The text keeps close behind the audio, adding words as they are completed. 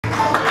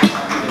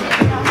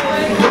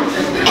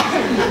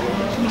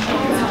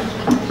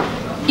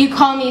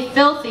call me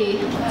filthy,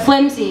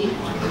 flimsy,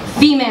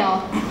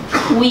 female,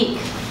 weak.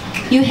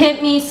 You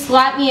hit me,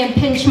 slap me, and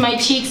pinch my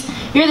cheeks.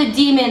 You're the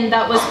demon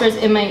that whispers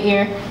in my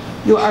ear.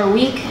 You are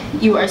weak,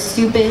 you are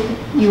stupid,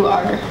 you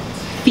are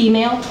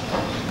female.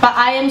 But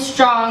I am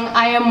strong,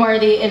 I am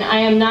worthy, and I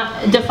am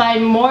not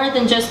defined more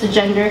than just a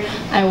gender.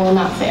 I will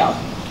not fail.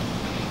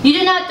 You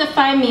do not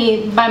define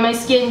me by my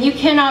skin. You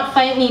cannot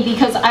fight me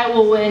because I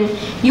will win.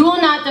 You will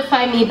not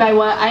define me by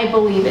what I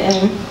believe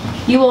in.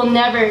 You will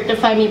never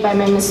define me by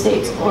my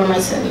mistakes or my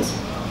sins.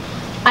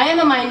 I am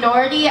a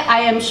minority, I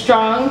am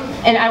strong,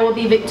 and I will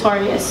be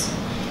victorious.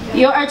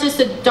 You are just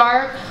a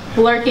dark,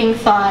 lurking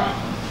thought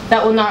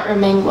that will not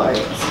remain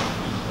glorious.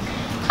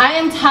 I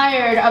am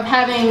tired of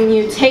having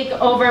you take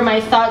over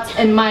my thoughts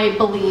and my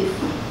belief.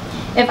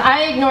 If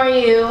I ignore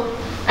you,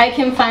 I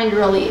can find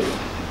relief.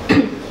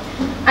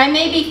 I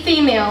may be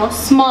female,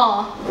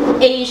 small,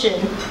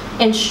 Asian,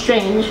 and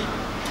strange,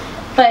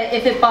 but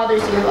if it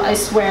bothers you, I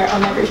swear I'll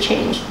never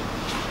change.